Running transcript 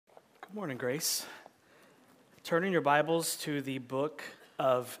Good morning, Grace. Turn in your Bibles to the book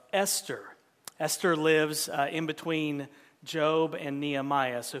of Esther. Esther lives in between Job and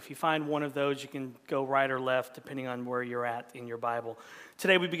Nehemiah. So if you find one of those, you can go right or left, depending on where you're at in your Bible.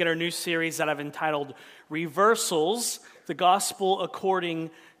 Today we begin our new series that I've entitled Reversals, the Gospel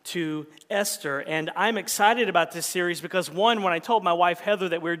According to Esther. And I'm excited about this series because, one, when I told my wife Heather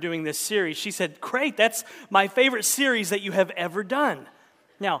that we were doing this series, she said, "Great, that's my favorite series that you have ever done."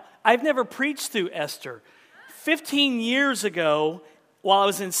 Now, I've never preached through Esther. 15 years ago, while I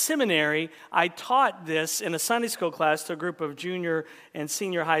was in seminary, I taught this in a Sunday school class to a group of junior and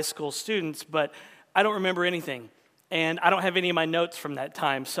senior high school students, but I don't remember anything. And I don't have any of my notes from that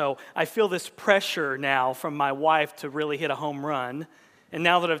time, so I feel this pressure now from my wife to really hit a home run. And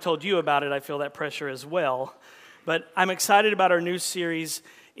now that I've told you about it, I feel that pressure as well. But I'm excited about our new series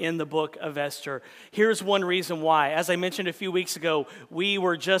in the book of Esther. Here's one reason why. As I mentioned a few weeks ago, we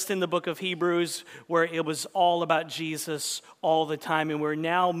were just in the book of Hebrews where it was all about Jesus all the time. And we're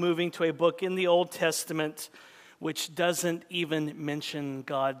now moving to a book in the Old Testament which doesn't even mention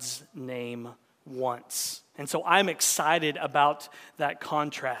God's name once. And so I'm excited about that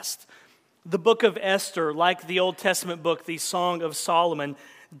contrast. The book of Esther, like the Old Testament book, the Song of Solomon,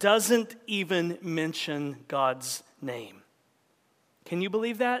 doesn't even mention God's name. Can you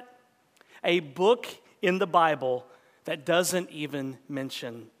believe that? A book in the Bible that doesn't even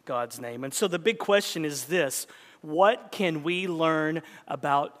mention God's name. And so the big question is this: what can we learn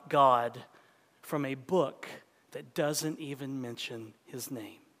about God from a book that doesn't even mention his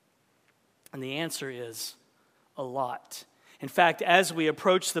name? And the answer is a lot. In fact, as we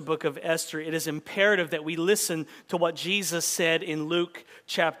approach the book of Esther, it is imperative that we listen to what Jesus said in Luke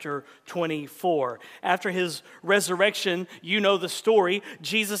chapter 24. After his resurrection, you know the story.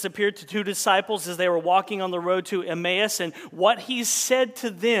 Jesus appeared to two disciples as they were walking on the road to Emmaus, and what he said to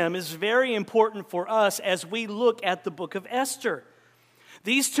them is very important for us as we look at the book of Esther.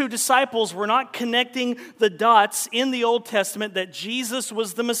 These two disciples were not connecting the dots in the Old Testament that Jesus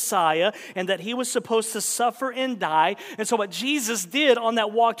was the Messiah and that he was supposed to suffer and die. And so what Jesus did on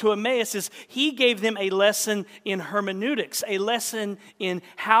that walk to Emmaus is he gave them a lesson in hermeneutics, a lesson in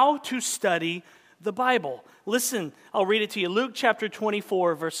how to study the Bible. Listen, I'll read it to you. Luke chapter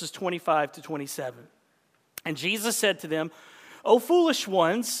 24, verses 25 to 27. And Jesus said to them, "O foolish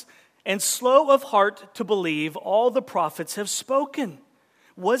ones, and slow of heart to believe all the prophets have spoken.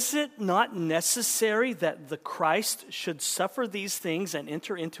 Was it not necessary that the Christ should suffer these things and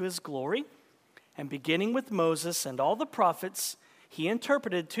enter into his glory? And beginning with Moses and all the prophets, he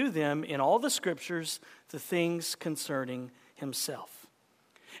interpreted to them in all the scriptures the things concerning himself."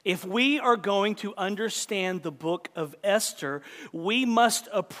 If we are going to understand the book of Esther, we must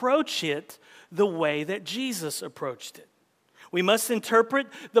approach it the way that Jesus approached it. We must interpret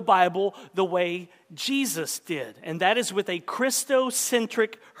the Bible the way Jesus did, and that is with a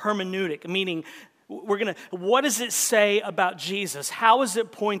Christocentric hermeneutic, meaning what does it say about Jesus? How is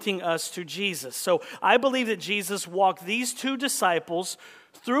it pointing us to Jesus? So I believe that Jesus walked these two disciples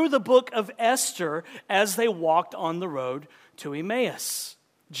through the book of Esther as they walked on the road to Emmaus.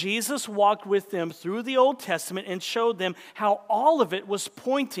 Jesus walked with them through the Old Testament and showed them how all of it was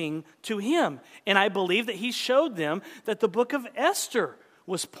pointing to him. And I believe that he showed them that the book of Esther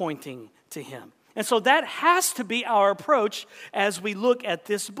was pointing to him. And so that has to be our approach as we look at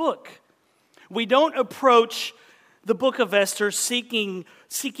this book. We don't approach the book of Esther seeking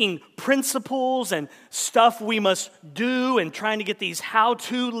principles and stuff we must do and trying to get these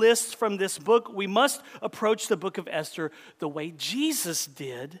how-to lists from this book. We must approach the book of Esther the way Jesus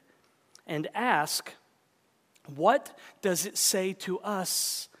did and ask, what does it say to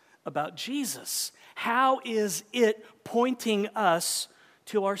us about Jesus? How is it pointing us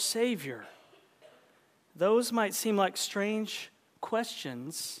to our Savior? Those might seem like strange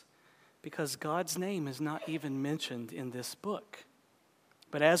questions because God's name is not even mentioned in this book.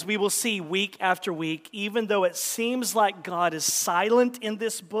 But as we will see week after week, even though it seems like God is silent in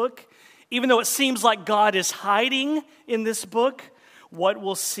this book, even though it seems like God is hiding in this book, what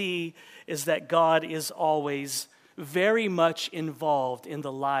we'll see is that God is always very much involved in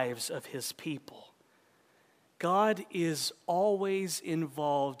the lives of his people. God is always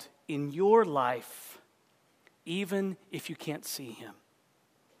involved in your life, even if you can't see him.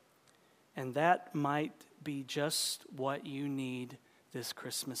 And that might be just what you need this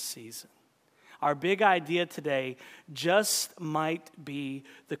Christmas season. Our big idea today just might be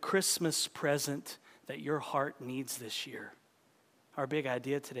the Christmas present that your heart needs this year. Our big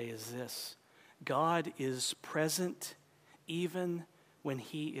idea today is this: God is present even when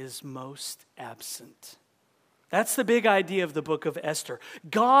he is most absent. That's the big idea of the book of Esther.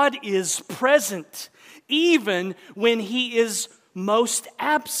 God is present even when he is most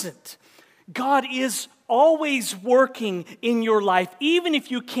absent. God is always working in your life, even if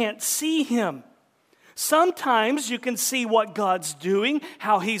you can't see him. Sometimes you can see what God's doing,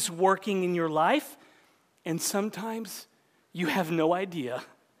 how he's working in your life, and sometimes you have no idea.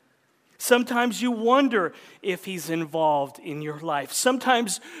 Sometimes you wonder if he's involved in your life.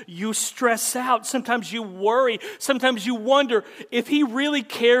 Sometimes you stress out. Sometimes you worry. Sometimes you wonder if he really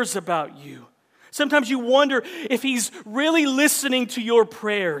cares about you. Sometimes you wonder if he's really listening to your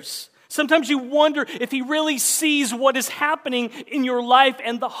prayers. Sometimes you wonder if he really sees what is happening in your life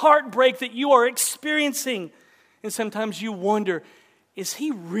and the heartbreak that you are experiencing. And sometimes you wonder, is he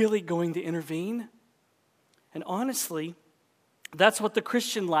really going to intervene? And honestly, that's what the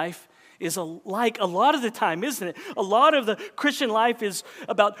Christian life is like a lot of the time, isn't it? A lot of the Christian life is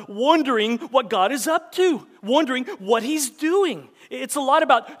about wondering what God is up to, wondering what he's doing. It's a lot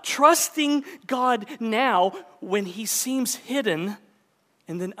about trusting God now when he seems hidden,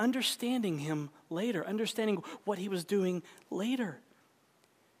 and then understanding him later, understanding what he was doing later.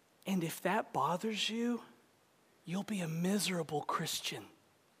 And if that bothers you, you'll be a miserable Christian.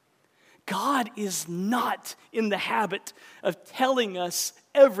 God is not in the habit of telling us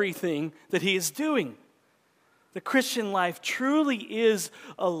everything that he is doing. The Christian life truly is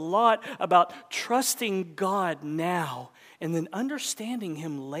a lot about trusting God now and then understanding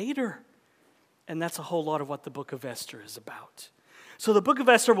him later. And that's a whole lot of what the book of Esther is about. So the book of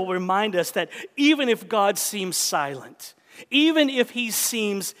Esther will remind us that even if God seems silent, even if he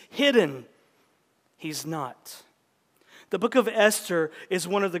seems hidden, he's not. The book of Esther is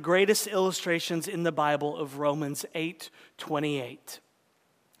one of the greatest illustrations in the Bible of Romans 8:28.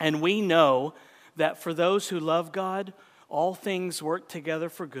 And we know that for those who love God, all things work together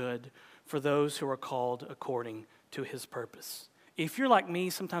for good for those who are called according to his purpose. If you're like me,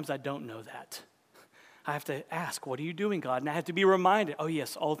 sometimes I don't know that. I have to ask, what are you doing, God? And I have to be reminded, oh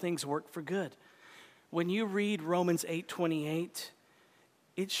yes, all things work for good. When you read Romans 8:28,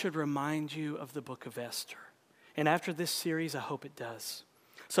 it should remind you of the book of Esther. And after this series, I hope it does.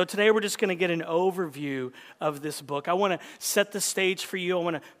 So today we're just going to get an overview of this book. I want to set the stage for you. I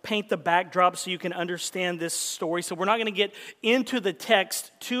want to paint the backdrop so you can understand this story. So we're not going to get into the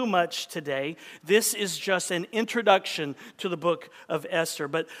text too much today. This is just an introduction to the book of Esther.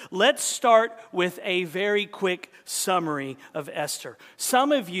 But let's start with a very quick summary of Esther.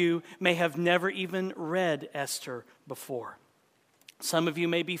 Some of you may have never even read Esther before. Some of you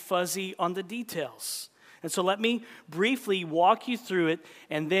may be fuzzy on the details. And so let me briefly walk you through it,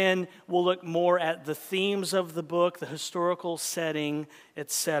 and then we'll look more at the themes of the book, the historical setting,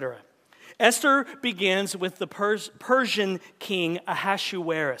 etc. Esther begins with the Persian king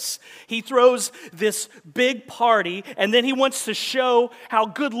Ahasuerus. He throws this big party, and then he wants to show how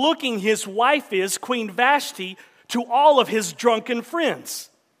good-looking his wife is, Queen Vashti, to all of his drunken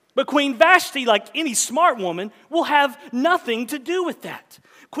friends. But Queen Vashti, like any smart woman, will have nothing to do with that.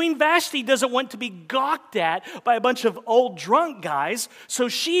 Queen Vashti doesn't want to be gawked at by a bunch of old drunk guys, so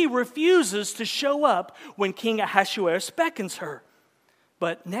she refuses to show up when King Ahasuerus beckons her.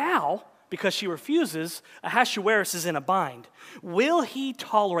 But now, because she refuses, Ahasuerus is in a bind. Will he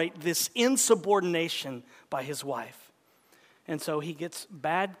tolerate this insubordination by his wife? And so he gets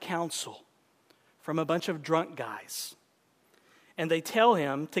bad counsel from a bunch of drunk guys. And they tell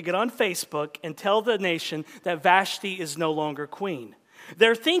him to get on Facebook and tell the nation that Vashti is no longer queen.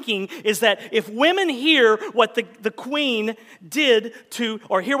 Their thinking is that if women hear what the queen did to,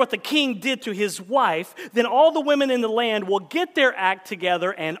 or hear what the king did to his wife, then all the women in the land will get their act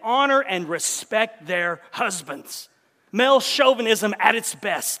together and honor and respect their husbands. Male chauvinism at its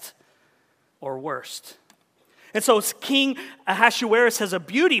best, or worst. And so King Ahasuerus has a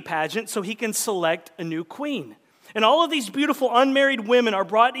beauty pageant so he can select a new queen. And all of these beautiful unmarried women are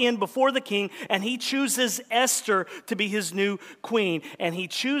brought in before the king, and he chooses Esther to be his new queen. And he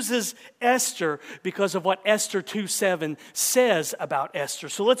chooses Esther because of what Esther 2:7 says about Esther.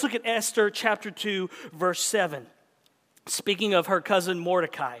 So let's look at Esther chapter 2, verse 7. Speaking of her cousin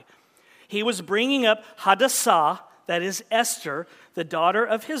Mordecai, he was bringing up Hadassah, that is Esther, the daughter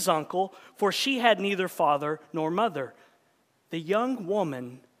of his uncle, for she had neither father nor mother. The young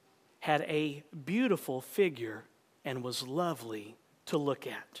woman had a beautiful figure and was lovely to look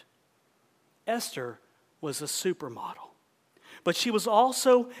at. Esther was a supermodel, but she was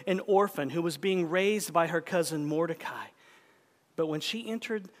also an orphan who was being raised by her cousin Mordecai. But when she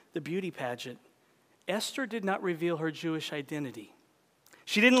entered the beauty pageant, Esther did not reveal her Jewish identity.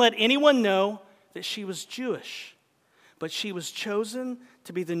 She didn't let anyone know that she was Jewish, but she was chosen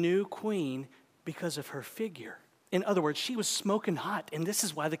to be the new queen because of her figure. In other words, she was smoking hot, and this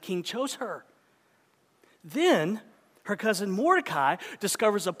is why the king chose her. Then her cousin Mordecai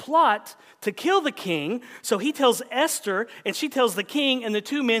discovers a plot to kill the king, so he tells Esther, and she tells the king, and the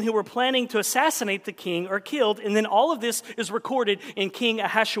two men who were planning to assassinate the king are killed, and then all of this is recorded in King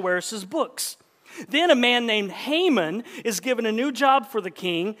Ahasuerus' books. Then a man named Haman is given a new job for the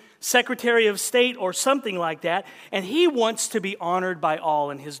king, Secretary of State or something like that, and he wants to be honored by all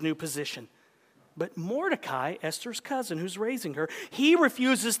in his new position. But Mordecai, Esther's cousin who's raising her, he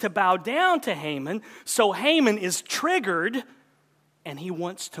refuses to bow down to Haman, so Haman is triggered, and he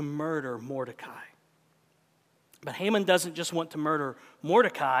wants to murder Mordecai. But Haman doesn't just want to murder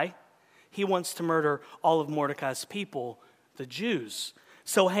Mordecai, he wants to murder all of Mordecai's people, the Jews.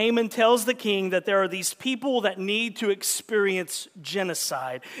 So Haman tells the king that there are these people that need to experience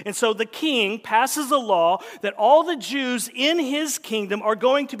genocide. And so the king passes a law that all the Jews in his kingdom are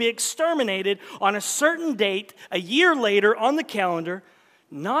going to be exterminated on a certain date, a year later on the calendar,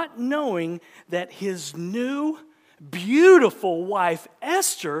 not knowing that his new, beautiful wife,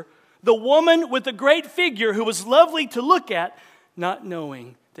 Esther, the woman with the great figure who was lovely to look at, not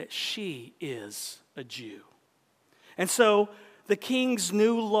knowing that she is a Jew. And so the king's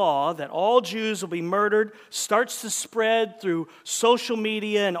new law that all Jews will be murdered starts to spread through social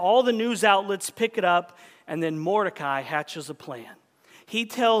media, and all the news outlets pick it up, and then Mordecai hatches a plan. He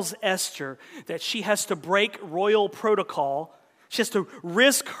tells Esther that she has to break royal protocol. She has to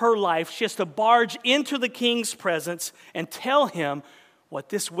risk her life. She has to barge into the king's presence and tell him what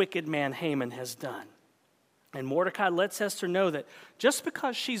this wicked man Haman has done. And Mordecai lets Esther know that just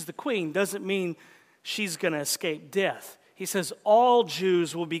because she's the queen doesn't mean she's going to escape death. He says all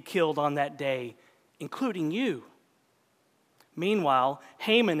Jews will be killed on that day, including you. Meanwhile,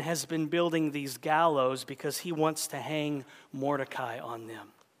 Haman has been building these gallows because he wants to hang Mordecai on them.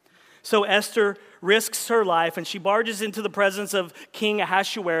 So Esther risks her life, and she barges into the presence of King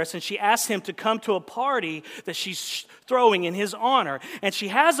Ahasuerus, and she asks him to come to a party that she's throwing in his honor. And she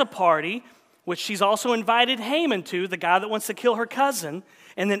has a party, which she's also invited Haman to, the guy that wants to kill her cousin.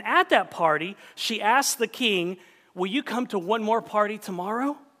 And then at that party, she asks the king, will you come to one more party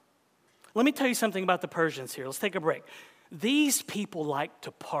tomorrow? Let me tell you something about the Persians here. Let's take a break. These people like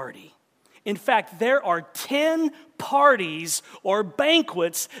to party. In fact, there are 10 parties or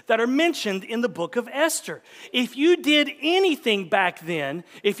banquets that are mentioned in the book of Esther. If you did anything back then,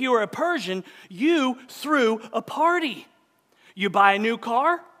 if you were a Persian, you threw a party. You buy a new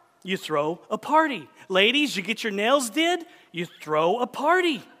car, you throw a party. Ladies, you get your nails did, you throw a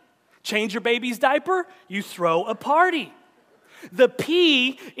party. Change your baby's diaper, you throw a party. The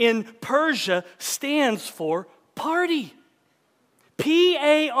P in Persia stands for party.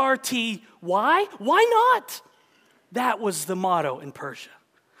 P-A-R-T. Why? Why not? That was the motto in Persia.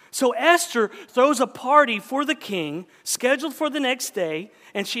 So Esther throws a party for the king, scheduled for the next day,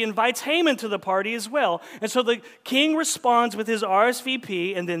 and she invites Haman to the party as well. And so the king responds with his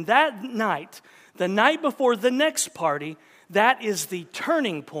RSVP, and then that night, the night before the next party, that is the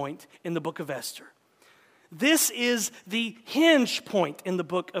turning point in the book of Esther. This is the hinge point in the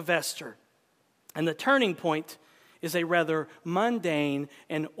book of Esther. And the turning point is a rather mundane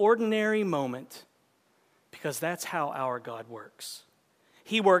and ordinary moment, because that's how our God works.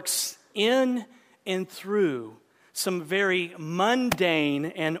 He works in and through some very mundane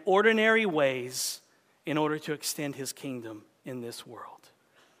and ordinary ways in order to extend his kingdom in this world.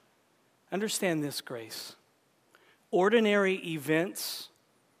 Understand this, Grace. Ordinary events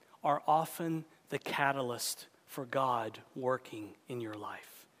are often the catalyst for God working in your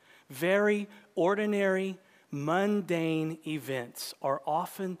life. Very ordinary, mundane events are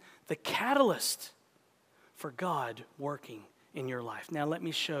often the catalyst for God working in your life. Now let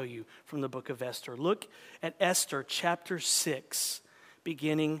me show you from the book of Esther. Look at Esther chapter 6,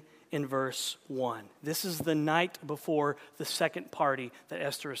 beginning in verse 1. This is the night before the second party that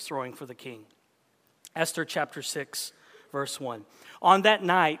Esther is throwing for the king. Esther chapter 6, verse 1. On that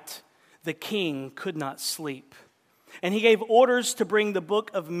night, the king could not sleep, and he gave orders to bring the book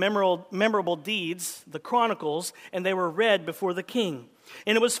of memorable deeds, the Chronicles, and they were read before the king.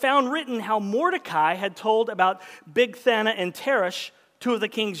 And it was found written how Mordecai had told about Bigthana and Teresh, two of the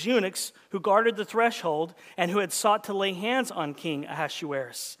king's eunuchs who guarded the threshold and who had sought to lay hands on King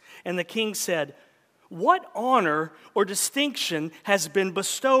Ahasuerus. And the king said, "What honor or distinction has been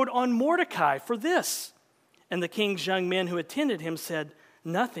bestowed on Mordecai for this?" And the king's young men who attended him said,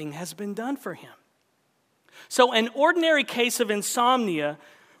 "Nothing has been done for him." So an ordinary case of insomnia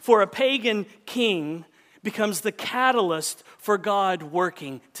for a pagan king becomes the catalyst for God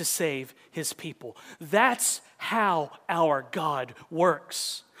working to save his people. That's how our God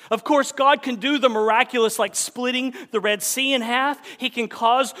works. Of course, God can do the miraculous like splitting the Red Sea in half. He can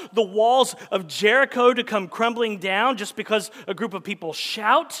cause the walls of Jericho to come crumbling down just because a group of people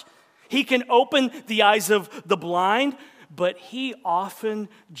shout. He can open the eyes of the blind, but he often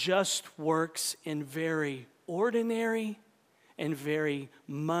just works in very ordinary and very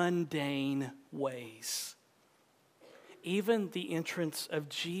mundane ways. Even the entrance of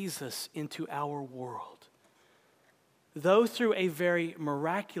Jesus into our world, though through a very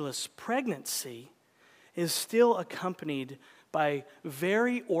miraculous pregnancy, is still accompanied by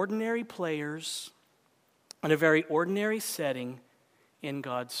very ordinary players in a very ordinary setting in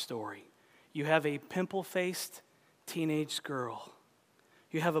God's story. You have a pimple-faced teenage girl.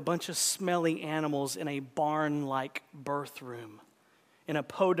 You have a bunch of smelly animals in a barn-like birth room in a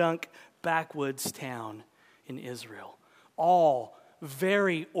podunk backwoods town in Israel. All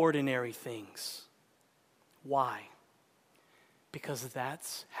very ordinary things. Why? Because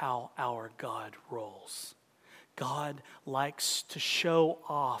that's how our God rolls. God likes to show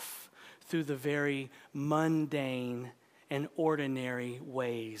off through the very mundane and ordinary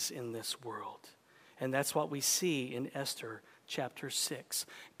ways in this world. And that's what we see in Esther chapter 6.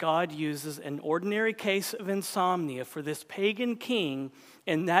 God uses an ordinary case of insomnia for this pagan king,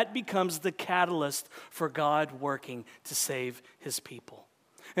 and that becomes the catalyst for God working to save his people.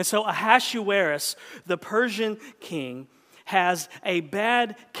 And so Ahasuerus, the Persian king, has a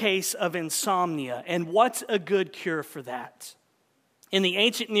bad case of insomnia. And what's a good cure for that? In the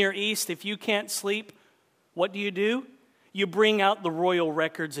ancient Near East, if you can't sleep, what do? You bring out the royal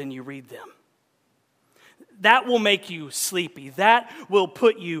records and you read them. That will make you sleepy. That will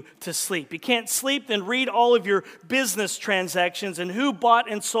put you to sleep. You can't sleep, then read all of your business transactions and who bought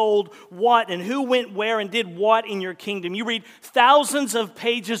and sold what and who went where and did what in your kingdom. You read thousands of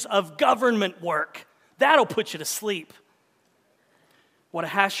pages of government work. That'll put you to sleep. What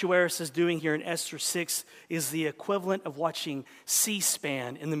Ahasuerus is doing here in Esther 6 is the equivalent of watching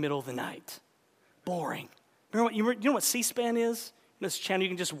C-SPAN in the middle of the night. Boring. You know what C-SPAN is? This channel, you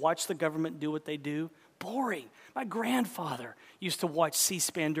can just watch the government do what they do. Boring. My grandfather used to watch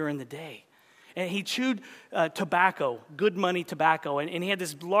C-SPAN during the day. And he chewed tobacco, good money tobacco. And he had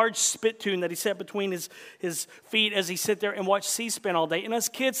this large spittoon that he set between his feet as he sat there and watched C-SPAN all day. And us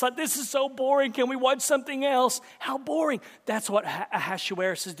kids thought, this is so boring. Can we watch something else? How boring. That's what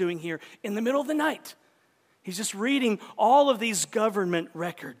Ahasuerus is doing here in the middle of the night. He's just reading all of these government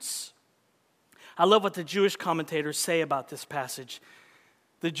records. I love what the Jewish commentators say about this passage.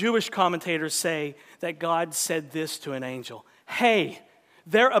 The Jewish commentators say that God said this to an angel. Hey,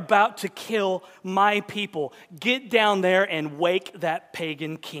 they're about to kill my people. Get down there and wake that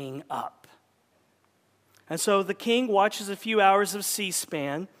pagan king up. And so the king watches a few hours of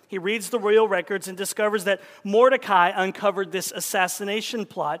C-SPAN. He reads the royal records and discovers that Mordecai uncovered this assassination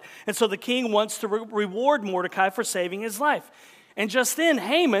plot. And so the king wants to reward Mordecai for saving his life. And just then,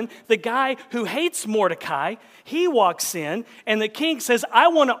 Haman, the guy who hates Mordecai, he walks in, and the king says, I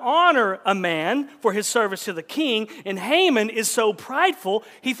want to honor a man for his service to the king. And Haman is so prideful,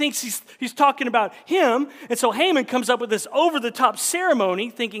 he thinks he's talking about him. And so Haman comes up with this over-the-top ceremony,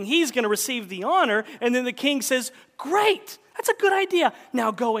 thinking he's going to receive the honor. And then the king says, great, that's a good idea.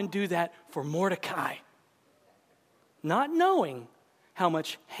 Now go and do that for Mordecai. Not knowing how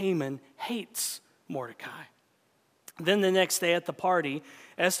much Haman hates Mordecai. Then the next day at the party,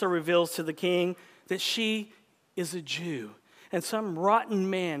 Esther reveals to the king that she is a Jew. And some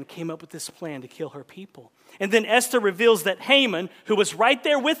rotten man came up with this plan to kill her people. And then Esther reveals that Haman, who was right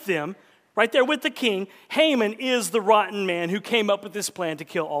there with them, right there with the king, Haman is the rotten man who came up with this plan to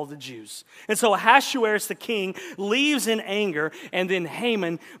kill all the Jews. And so Ahasuerus the king leaves in anger, and then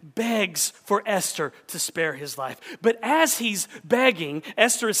Haman begs for Esther to spare his life. But as he's begging,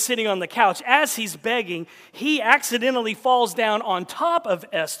 Esther is sitting on the couch. As he's begging, he accidentally falls down on top of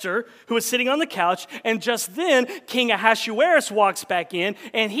Esther, who is sitting on the couch, and just then King Ahasuerus walks back in,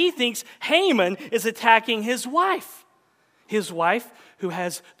 and he thinks Haman is attacking his wife. His wife, who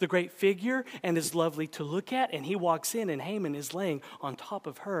has the great figure and is lovely to look at, and he walks in and Haman is laying on top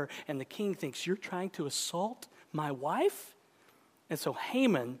of her, and the king thinks, you're trying to assault my wife? And so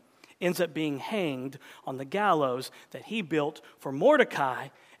Haman ends up being hanged on the gallows that he built for Mordecai,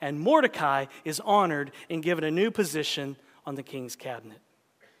 and Mordecai is honored and given a new position on the king's cabinet.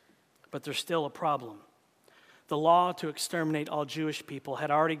 But there's still a problem. The law to exterminate all Jewish people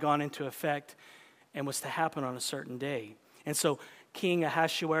had already gone into effect and was to happen on a certain day. And so King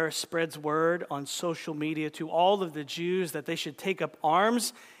Ahasuerus spreads word on social media to all of the Jews that they should take up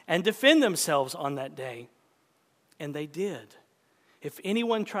arms and defend themselves on that day. And they did. If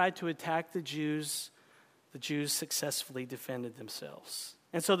anyone tried to attack the Jews successfully defended themselves.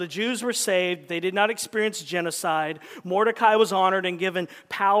 And so the Jews were saved. They did not experience genocide. Mordecai was honored and given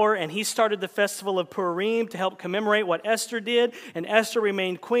power, and he started the festival of Purim to help commemorate what Esther did, and Esther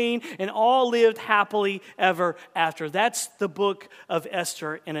remained queen, and all lived happily ever after. That's the book of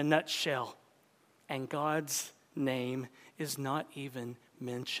Esther in a nutshell. And God's name is not even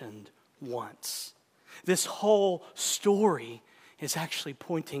mentioned once. This whole story is actually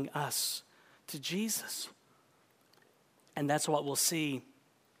pointing us to Jesus. And that's what we'll see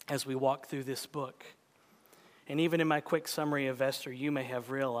as we walk through this book. And even in my quick summary of Esther, you may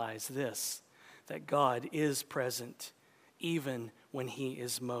have realized this, that God is present even when he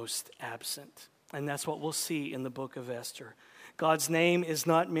is most absent. And that's what we'll see in the book of Esther. God's name is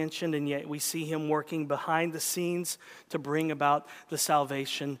not mentioned, and yet we see him working behind the scenes to bring about the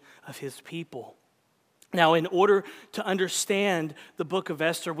salvation of his people. Now, in order to understand the book of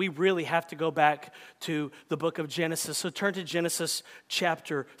Esther, we really have to go back to the book of Genesis. So turn to Genesis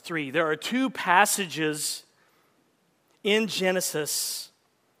chapter 3. There are two passages in Genesis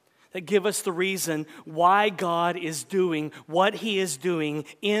that give us the reason why God is doing what he is doing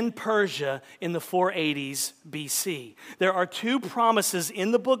in Persia in the 480s BC. There are two promises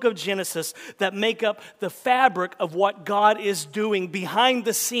in the book of Genesis that make up the fabric of what God is doing behind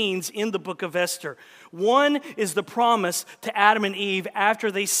the scenes in the book of Esther. One is the promise to Adam and Eve after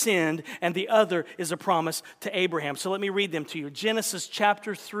they sinned, and the other is a promise to Abraham. So let me read them to you. Genesis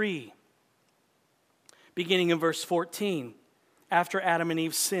chapter 3, beginning in verse 14. After Adam and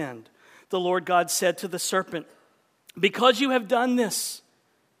Eve sinned, the Lord God said to the serpent, "Because you have done this,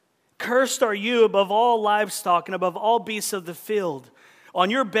 cursed are you above all livestock and above all beasts of the field. On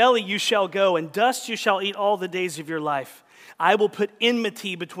your belly you shall go, and dust you shall eat all the days of your life. I will put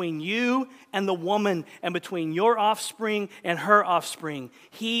enmity between you and the woman, and between your offspring and her offspring.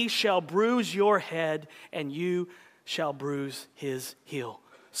 He shall bruise your head, and you shall bruise his heel."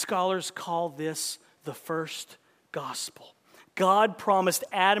 Scholars call this the first gospel. God promised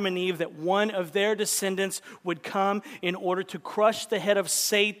Adam and Eve that one of their descendants would come in order to crush the head of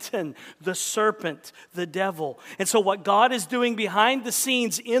Satan, the serpent, the devil. And so what God is doing behind the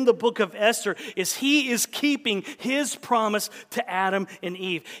scenes in the book of Esther is he is keeping his promise to Adam and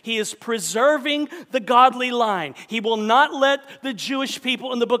Eve. He is preserving the godly line. He will not let the Jewish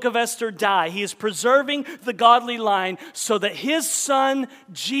people in the book of Esther die. He is preserving the godly line so that his son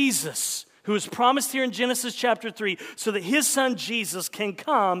Jesus, who is promised here in Genesis chapter 3, so that his son Jesus can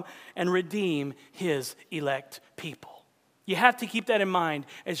come and redeem his elect people. You have to keep that in mind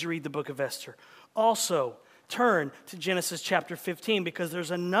as you read the book of Esther. Also, turn to Genesis chapter 15, because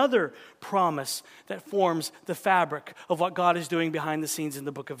there's another promise that forms the fabric of what God is doing behind the scenes in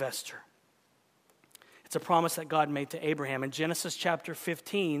the book of Esther. It's a promise that God made to Abraham in Genesis chapter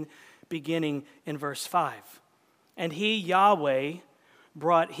 15, beginning in verse 5. And he, Yahweh,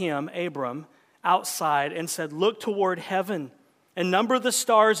 brought him, Abram, outside and said, "Look toward heaven and number the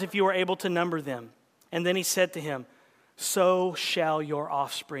stars if you are able to number them." And then he said to him, "So shall your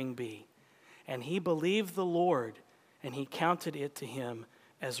offspring be." And he believed the Lord, and he counted it to him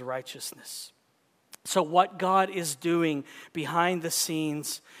as righteousness. So what God is doing behind the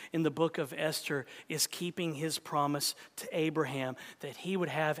scenes in the book of Esther is keeping his promise to Abraham that he would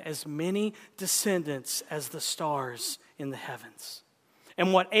have as many descendants as the stars in the heavens.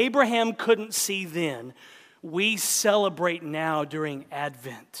 And what Abraham couldn't see then, we celebrate now during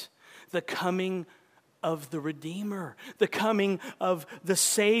Advent. The coming of the Redeemer, the coming of the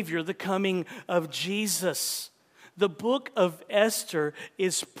Savior, the coming of Jesus. The book of Esther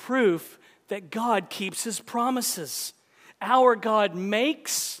is proof that God keeps his promises. Our God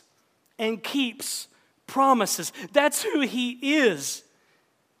makes and keeps promises. That's who he is.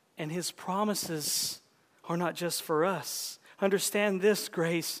 And his promises are not just for us. Understand this,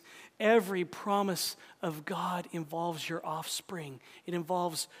 Grace. Every promise of God involves your offspring. It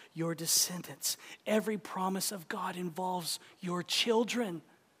involves your descendants. Every promise of God involves your children.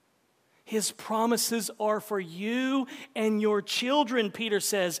 His promises are for you and your children, Peter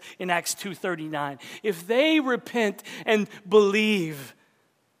says in Acts 2:39. If they repent and believe,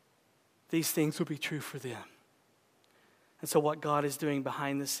 these things will be true for them. And so what God is doing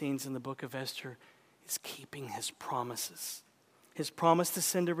behind the scenes in the book of Esther is keeping his promises. His promise to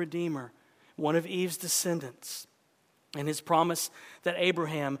send a Redeemer, one of Eve's descendants, and his promise that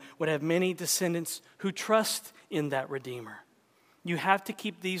Abraham would have many descendants who trust in that Redeemer. You have to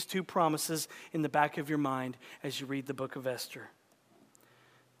keep these two promises in the back of your mind as you read the book of Esther.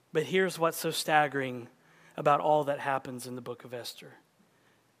 But here's what's so staggering about all that happens in the book of Esther.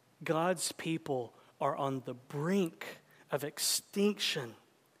 God's people are on the brink of extinction,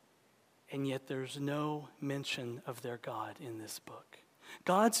 and yet there's no mention of their God in this book.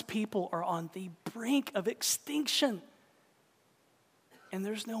 God's people are on the brink of extinction. And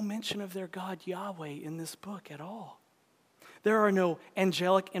there's no mention of their God Yahweh in this book at all. There are no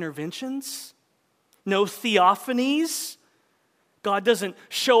angelic interventions, no theophanies. God doesn't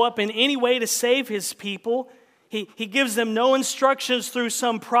show up in any way to save his people. He gives them no instructions through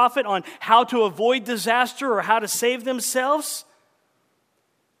some prophet on how to avoid disaster or how to save themselves.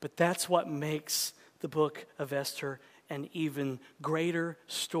 But that's what makes the book of Esther an even greater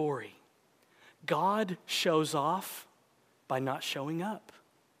story. God shows off by not showing up.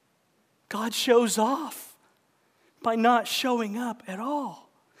 God shows off by not showing up at all.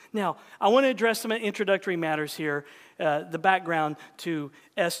 Now, I want to address some introductory matters here, the background to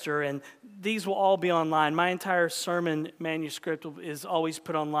Esther, and these will all be online. My entire sermon manuscript is always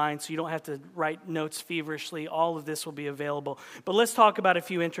put online, so you don't have to write notes feverishly. All of this will be available. But let's talk about a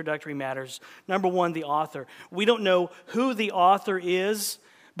few introductory matters. Number one, the author. We don't know who the author is,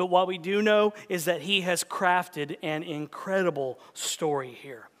 but what we do know is that he has crafted an incredible story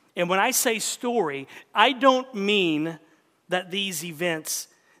here. And when I say story, I don't mean that these events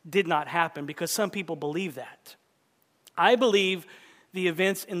did not happen, because some people believe that. I believe the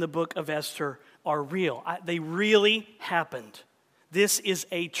events in the book of Esther are real. They really happened. This is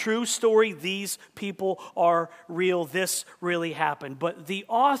a true story. These people are real. This really happened. But the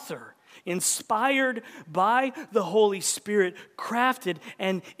author, inspired by the Holy Spirit, crafted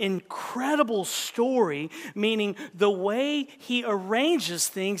an incredible story, meaning the way he arranges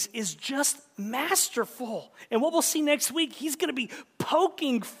things is just masterful. And what we'll see next week, he's going to be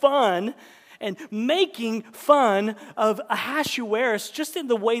poking fun and making fun of Ahasuerus just in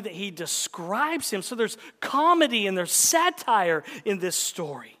the way that he describes him. So there's comedy and there's satire in this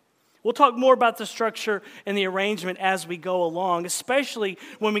story. We'll talk more about the structure and the arrangement as we go along, especially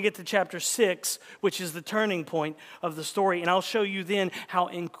when we get to chapter 6, which is the turning point of the story. And I'll show you then how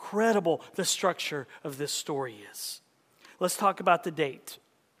incredible the structure of this story is. Let's talk about the date.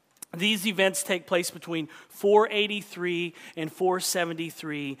 These events take place between 483 and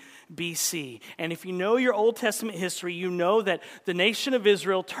 473 BC. And if you know your Old Testament history, you know that the nation of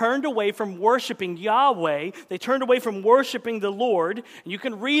Israel turned away from worshiping Yahweh. They turned away from worshiping the Lord. And you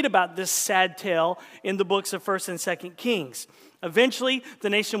can read about this sad tale in the books of 1st and 2nd Kings. Eventually, the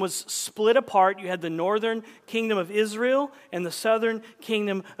nation was split apart. You had the northern kingdom of Israel and the southern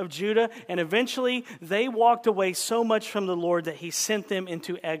kingdom of Judah. And eventually, they walked away so much from the Lord that he sent them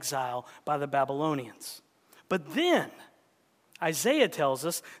into exile by the Babylonians. But then, Isaiah tells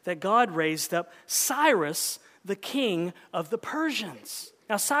us that God raised up Cyrus, the king of the Persians.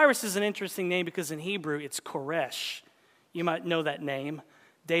 Now, Cyrus is an interesting name because in Hebrew, it's Koresh. You might know that name.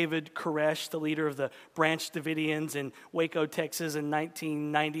 David Koresh, the leader of the Branch Davidians in Waco, Texas in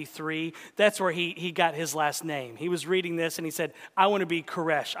 1993. That's where he got his last name. He was reading this and he said, I want to be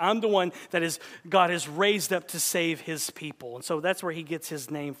Koresh. I'm the one that God has raised up to save his people. And so that's where he gets his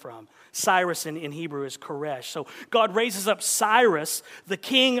name from. Cyrus in Hebrew is Koresh. So God raises up Cyrus, the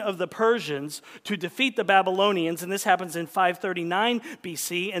king of the Persians, to defeat the Babylonians. And this happens in 539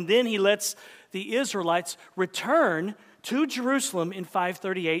 BC. And then he lets the Israelites return to Jerusalem in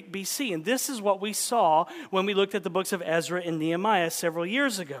 538 BC. And this is what we saw when we looked at the books of Ezra and Nehemiah several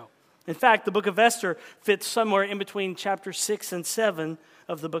years ago. In fact, the book of Esther fits somewhere in between chapter 6 and 7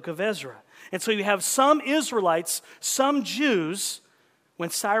 of the book of Ezra. And so you have some Israelites, some Jews. When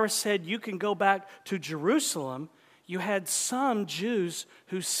Cyrus said, you can go back to Jerusalem, you had some Jews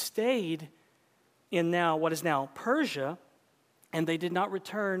who stayed in what is now Persia, and they did not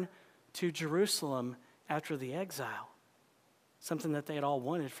return to Jerusalem after the exile. Something that they had all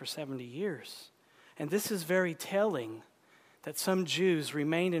wanted for 70 years. And this is very telling that some Jews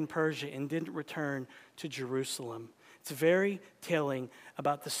remained in Persia and didn't return to Jerusalem. It's very telling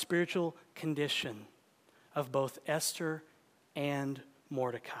about the spiritual condition of both Esther and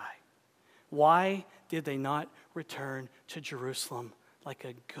Mordecai. Why did they not return to Jerusalem like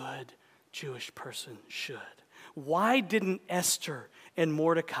a good Jewish person should? Why didn't Esther and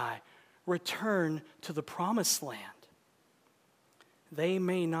Mordecai return to the promised land? They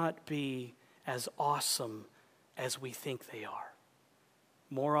may not be as awesome as we think they are.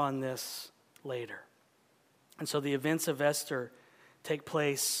 More on this later. And so the events of Esther take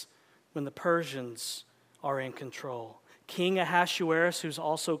place when the Persians are in control. King Ahasuerus, who's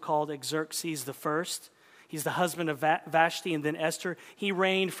also called Xerxes I, He's the husband of Vashti and then Esther. He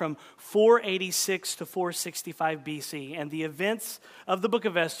reigned from 486 to 465 BC, and the events of the book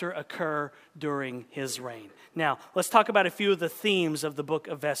of Esther occur during his reign. Now, let's talk about a few of the themes of the book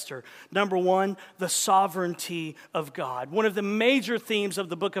of Esther. Number one, the sovereignty of God. One of the major themes of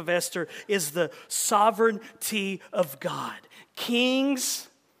the book of Esther is the sovereignty of God. Kings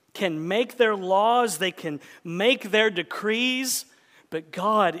can make their laws, they can make their decrees, but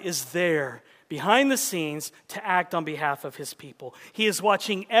God is there behind the scenes to act on behalf of his people. He is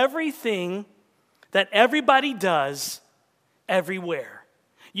watching everything that everybody does everywhere.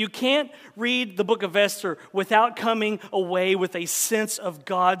 You can't read the book of Esther without coming away with a sense of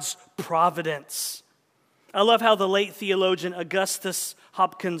God's providence. I love how the late theologian Augustus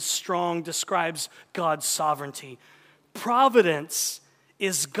Hopkins Strong describes God's sovereignty. Providence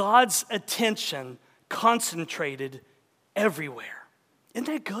is God's attention concentrated everywhere. Isn't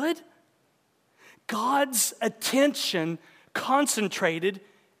that good? God's attention concentrated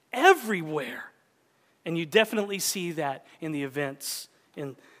everywhere. And you definitely see that in the events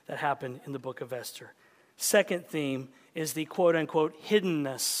that happen in the book of Esther. Second theme is the quote-unquote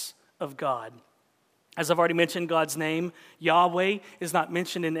hiddenness of God. As I've already mentioned, God's name, Yahweh, is not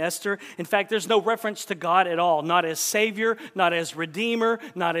mentioned in Esther. In fact, there's no reference to God at all, not as Savior, not as Redeemer,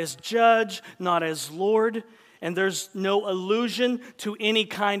 not as Judge, not as Lord. And there's no allusion to any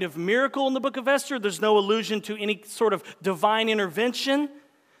kind of miracle in the book of Esther. There's no allusion to any sort of divine intervention.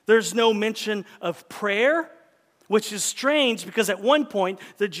 There's no mention of prayer, which is strange because at one point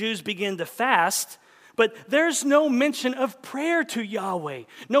the Jews begin to fast. But there's no mention of prayer to Yahweh,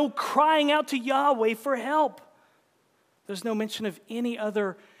 no crying out to Yahweh for help. There's no mention of any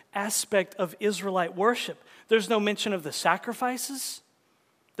other aspect of Israelite worship. There's no mention of the sacrifices.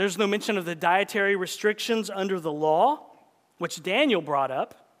 There's no mention of the dietary restrictions under the law, which Daniel brought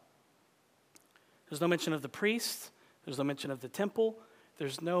up. There's no mention of the priests. There's no mention of the temple.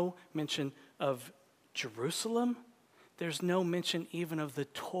 There's no mention of Jerusalem. There's no mention even of the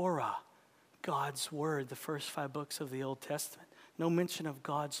Torah, God's word, the first 5 books of the Old Testament. No mention of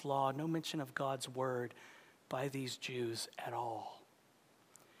God's law, no mention of God's word by these Jews at all.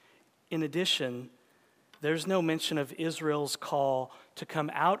 In addition, there's no mention of Israel's call to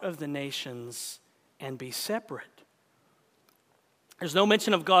come out of the nations and be separate. There's no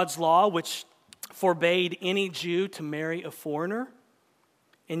mention of God's law, which forbade any Jew to marry a foreigner.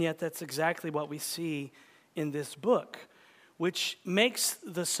 And yet that's exactly what we see in this book, which makes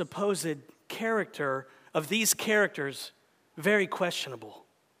the supposed character of these characters very questionable.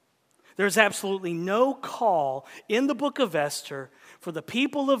 There's absolutely no call in the book of Esther for the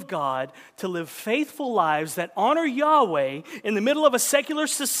people of God to live faithful lives that honor Yahweh in the middle of a secular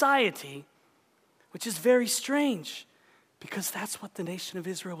society, which is very strange because that's what the nation of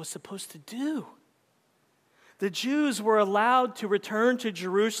Israel was supposed to do. The Jews were allowed to return to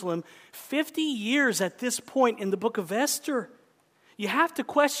Jerusalem 50 years at this point in the book of Esther. You have to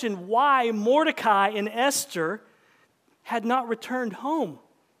question why Mordecai and Esther had not returned home.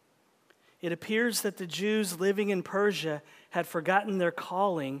 It appears that the Jews living in Persia had forgotten their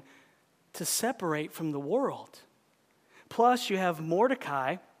calling to separate from the world. Plus, you have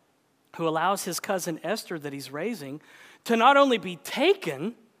Mordecai, who allows his cousin Esther that he's raising to not only be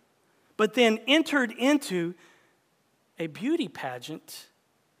taken, but then entered into a beauty pageant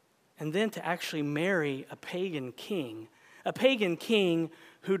and then to actually marry a pagan king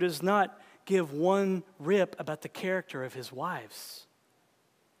who does not give one rip about the character of his wives.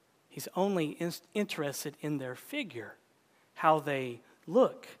 He's only interested in their figure, how they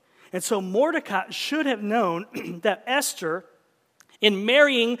look. And so Mordecai should have known that Esther, in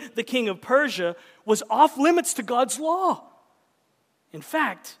marrying the king of Persia, was off limits to God's law. In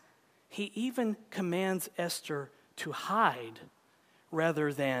fact, he even commands Esther to hide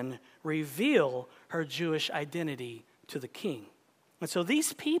rather than reveal her Jewish identity to the king. And so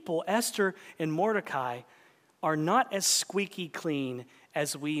these people, Esther and Mordecai, are not as squeaky clean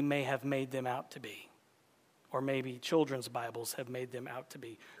as we may have made them out to be. Or maybe children's Bibles have made them out to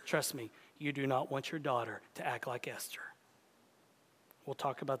be. Trust me, you do not want your daughter to act like Esther. We'll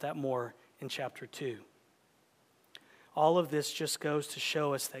talk about that more in chapter 2. All of this just goes to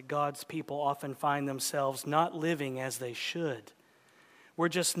show us that God's people often find themselves not living as they should. We're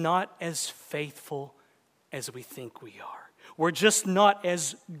just not as faithful as we think we are. We're just not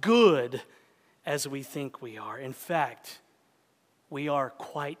as good as we think we are. In fact, we are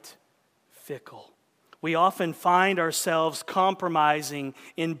quite fickle. We often find ourselves compromising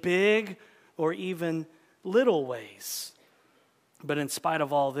in big or even little ways. But in spite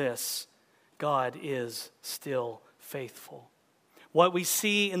of all this, God is still faithful. What we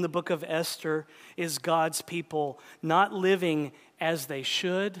see in the book of Esther is God's people not living as they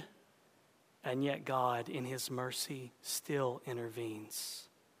should, and yet God, in his mercy, still intervenes.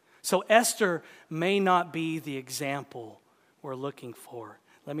 So Esther may not be the example we're looking for.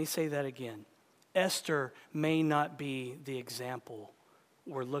 Let me say that again. Esther may not be the example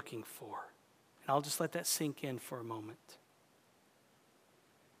we're looking for. And I'll just let that sink in for a moment.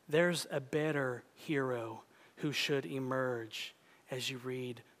 There's a better hero who should emerge as you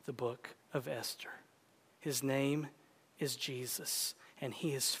read the book of Esther. His name is Jesus, and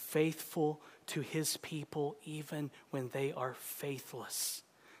he is faithful to his people even when they are faithless.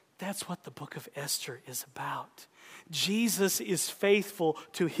 That's what the book of Esther is about. Jesus is faithful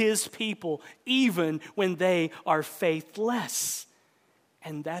to his people even when they are faithless.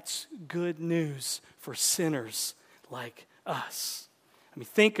 And that's good news for sinners like us. I mean,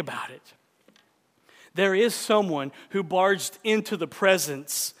 think about it. There is someone who barged into the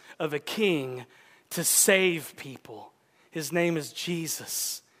presence of a king to save people. His name is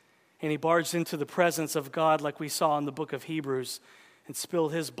Jesus. And he barged into the presence of God like we saw in the book of Hebrews and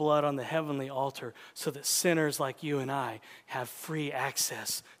spilled his blood on the heavenly altar so that sinners like you and I have free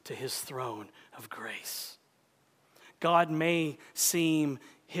access to his throne of grace. God may seem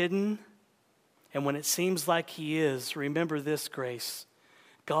hidden, and when it seems like he is, remember this, grace.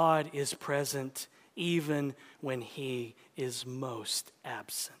 God is present even when he is most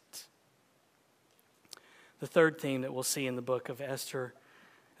absent. The third theme that we'll see in the book of Esther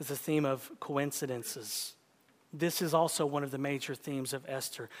is the theme of coincidences. This is also one of the major themes of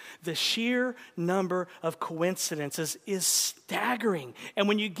Esther. The sheer number of coincidences is staggering. And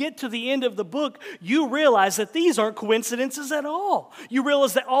when you get to the end of the book, you realize that these aren't coincidences at all. You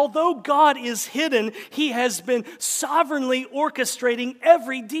realize that although God is hidden, he has been sovereignly orchestrating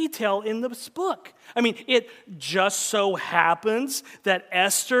every detail in this book. I mean, it just so happens that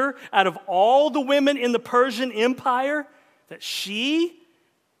Esther, out of all the women in the Persian Empire, that she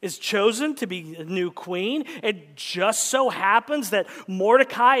is chosen to be a new queen. It just so happens that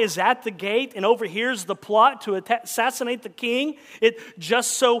Mordecai is at the gate and overhears the plot to assassinate the king. It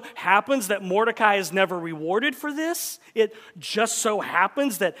just so happens that Mordecai is never rewarded for this. It just so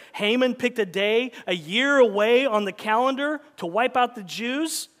happens that Haman picked a day a year away on the calendar to wipe out the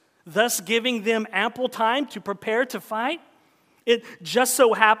Jews, thus giving them ample time to prepare to fight. It just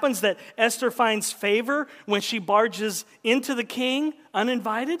so happens that Esther finds favor when she barges into the king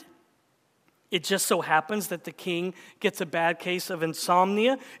uninvited. It just so happens that the king gets a bad case of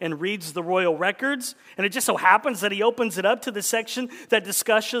insomnia and reads the royal records. And it just so happens that he opens it up to the section that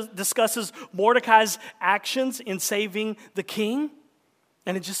discusses Mordecai's actions in saving the king.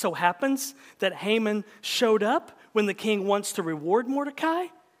 And it just so happens that Haman showed up when the king wants to reward Mordecai.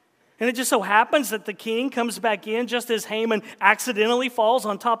 And it just so happens that the king comes back in just as Haman accidentally falls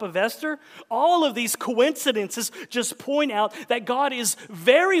on top of Esther. All of these coincidences just point out that God is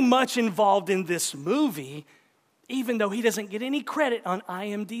very much involved in this movie, even though he doesn't get any credit on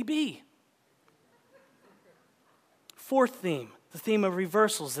IMDb. Fourth theme, the theme of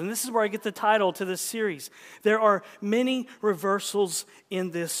reversals. And this is where I get the title to this series. There are many reversals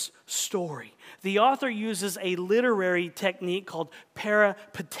in this story. The author uses a literary technique called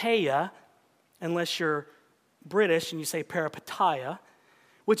peripeteia, unless you're British and you say peripeteia,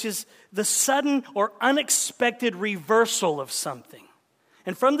 which is the sudden or unexpected reversal of something.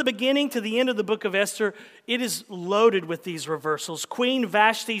 And from the beginning to the end of the book of Esther, it is loaded with these reversals. Queen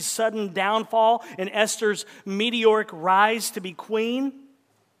Vashti's sudden downfall and Esther's meteoric rise to be queen.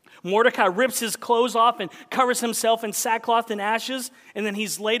 Mordecai rips his clothes off and covers himself in sackcloth and ashes, and then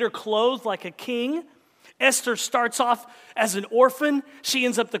he's later clothed like a king. Esther starts off as an orphan. She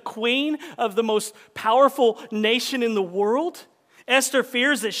ends up the queen of the most powerful nation in the world. Esther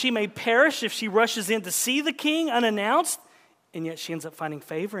fears that she may perish if she rushes in to see the king unannounced, and yet she ends up finding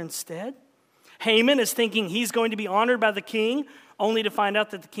favor instead. Haman is thinking he's going to be honored by the king, only to find out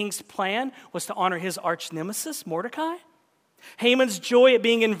that the king's plan was to honor his arch nemesis, Mordecai. Haman's joy at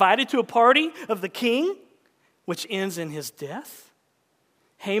being invited to a party of the king, which ends in his death.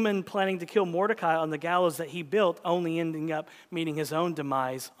 Haman planning to kill Mordecai on the gallows that he built, only ending up meeting his own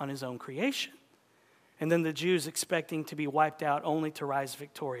demise on his own creation. And then the Jews expecting to be wiped out only to rise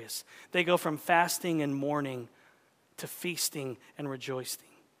victorious. They go from fasting and mourning to feasting and rejoicing.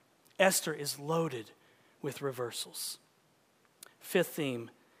 Esther is loaded with reversals. Fifth theme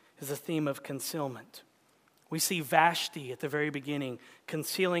is the theme of concealment. We see Vashti at the very beginning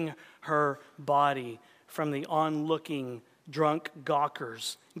concealing her body from the onlooking drunk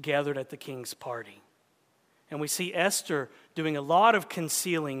gawkers gathered at the king's party. And we see Esther doing a lot of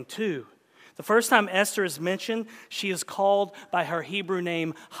concealing too. The first time Esther is mentioned, she is called by her Hebrew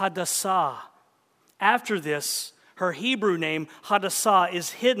name Hadassah. After this, her Hebrew name Hadassah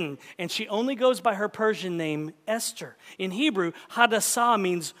is hidden, and she only goes by her Persian name Esther. In Hebrew, Hadassah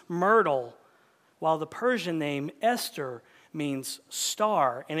means myrtle, while the Persian name Esther means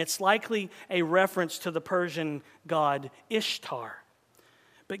star, and it's likely a reference to the Persian god Ishtar.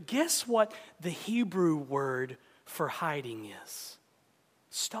 But guess what the Hebrew word for hiding is?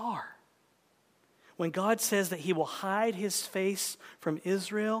 Star. When God says that he will hide his face from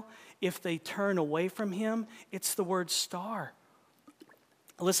Israel if they turn away from him, it's the word star.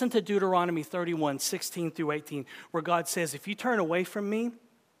 Listen to Deuteronomy 31, 16 through 18, where God says, if you turn away from me,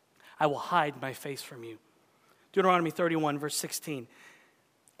 I will hide my face from you. Deuteronomy 31, verse 16.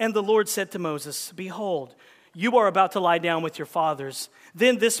 And the Lord said to Moses, behold, you are about to lie down with your fathers.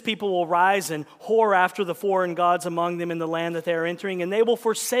 Then this people will rise and whore after the foreign gods among them in the land that they are entering, and they will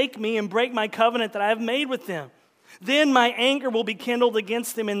forsake me and break my covenant that I have made with them. Then my anger will be kindled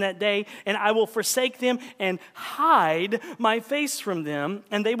against them in that day, and I will forsake them and hide my face from them,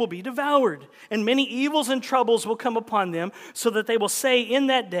 and they will be devoured. And many evils and troubles will come upon them, so that they will say in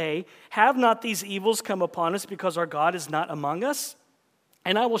that day, have not these evils come upon us because our God is not among us?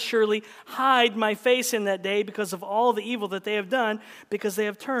 And I will surely hide my face in that day because of all the evil that they have done, because they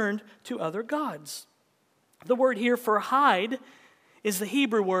have turned to other gods. The word here for hide is the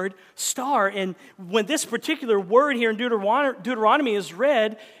Hebrew word star. And when this particular word here in Deuteronomy is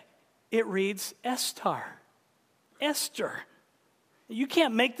read, it reads Esther. Esther. You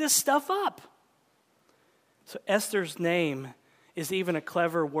can't make this stuff up. So Esther's name is even a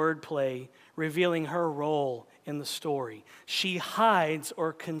clever wordplay revealing her role in the story. She hides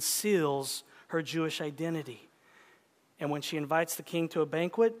or conceals her Jewish identity. And when she invites the king to a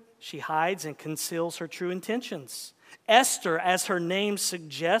banquet, she hides and conceals her true intentions. Esther, as her name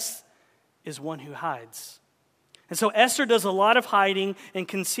suggests, is one who hides. And so Esther does a lot of hiding and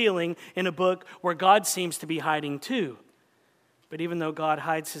concealing in a book where God seems to be hiding too. But even though God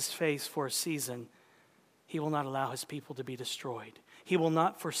hides his face for a season, he will not allow his people to be destroyed. He will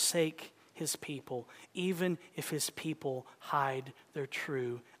not forsake his people, even if his people hide their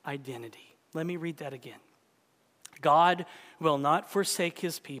true identity. Let me read that again. God will not forsake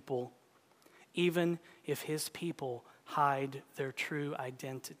his people, even if his people hide their true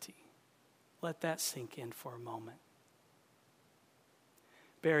identity. Let that sink in for a moment.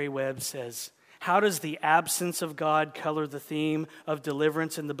 Barry Webb says, how does the absence of God color the theme of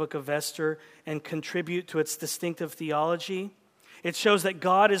deliverance in the book of Esther and contribute to its distinctive theology? It shows that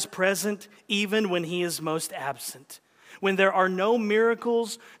God is present even when he is most absent. When there are no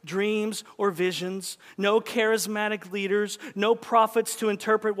miracles, dreams, or visions, no charismatic leaders, no prophets to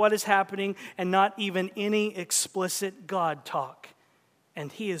interpret what is happening, and not even any explicit God talk.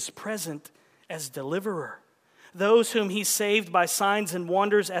 And he is present as deliverer. Those whom he saved by signs and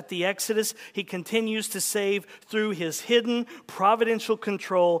wonders at the Exodus, he continues to save through his hidden providential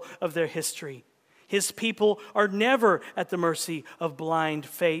control of their history. His people are never at the mercy of blind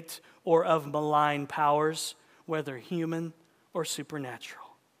fate or of malign powers, whether human or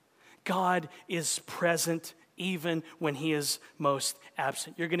supernatural. God is present even when he is most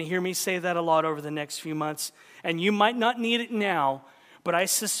absent. You're going to hear me say that a lot over the next few months, and you might not need it now, but I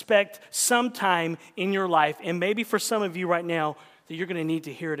suspect sometime in your life, and maybe for some of you right now, that you're going to need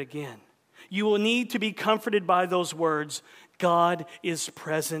to hear it again. You will need to be comforted by those words. God is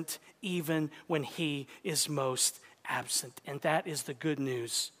present even when he is most absent. And that is the good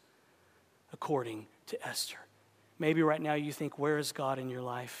news according to Esther. Maybe right now you think, where is God in your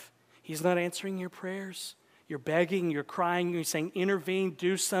life? He's not answering your prayers. You're begging, you're crying, you're saying, intervene,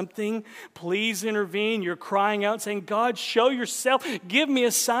 do something. Please intervene. You're crying out saying, God, show yourself. Give me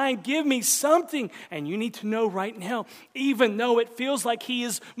a sign. Give me something. And you need to know right now, even though it feels like he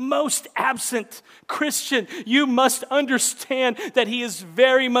is most absent, Christian, you must understand that he is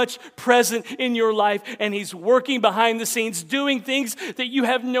very much present in your life and he's working behind the scenes, doing things that you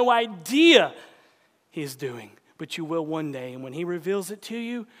have no idea he's doing. But you will one day, and when he reveals it to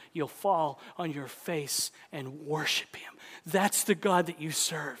you, you'll fall on your face and worship him. That's the God that you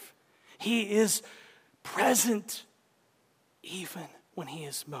serve. He is present even when he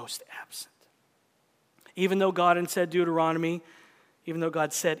is most absent. Even though God said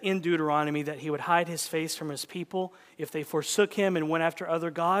in Deuteronomy that he would hide his face from his people if they forsook him and went after other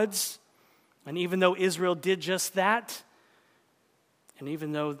gods, and even though Israel did just that, and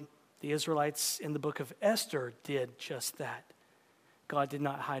even though the Israelites in the book of Esther did just that, God did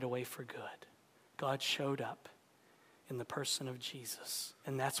not hide away for good. God showed up in the person of Jesus.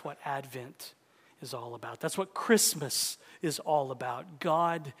 And that's what Advent is all about. That's what Christmas is all about.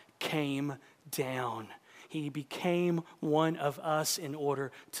 God came down. He became one of us in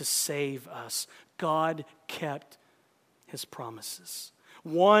order to save us. God kept his promises.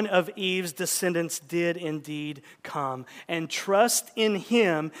 One of Eve's descendants did indeed come, and trust in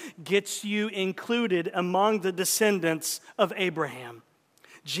him gets you included among the descendants of Abraham.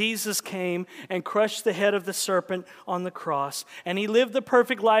 Jesus came and crushed the head of the serpent on the cross, and he lived the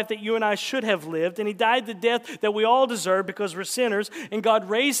perfect life that you and I should have lived, and he died the death that we all deserve because we're sinners, and God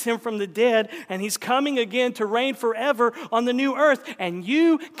raised him from the dead, and he's coming again to reign forever on the new earth, and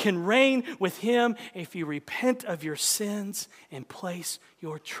you can reign with him if you repent of your sins and place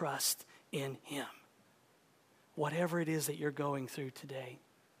your trust in him. Whatever it is that you're going through today,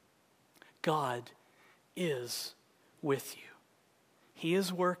 God is with you. He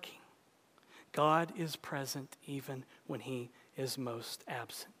is working. God is present even when he is most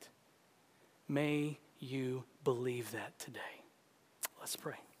absent. May you believe that today. Let's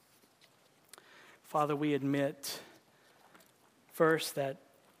pray. Father, we admit first that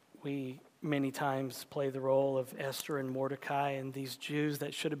we many times play the role of Esther and Mordecai and these Jews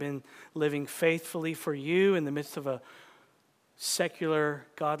that should have been living faithfully for you in the midst of a secular,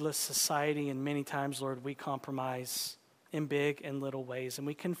 godless society. And many times, Lord, we compromise in big and little ways. And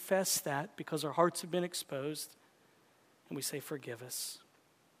we confess that because our hearts have been exposed. And we say, forgive us.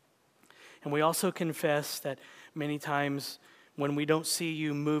 And we also confess that many times when we don't see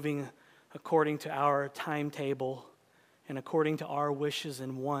you moving according to our timetable and according to our wishes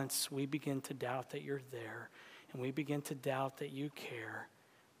and wants, we begin to doubt that you're there. And we begin to doubt that you care.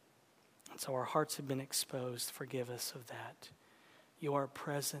 And so our hearts have been exposed. Forgive us of that. You are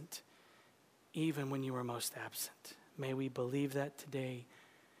present even when you are most absent. May we believe that today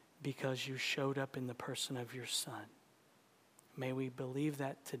because you showed up in the person of your Son. May we believe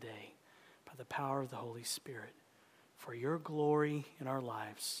that today by the power of the Holy Spirit for your glory in our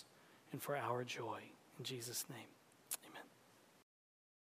lives and for our joy. In Jesus' name.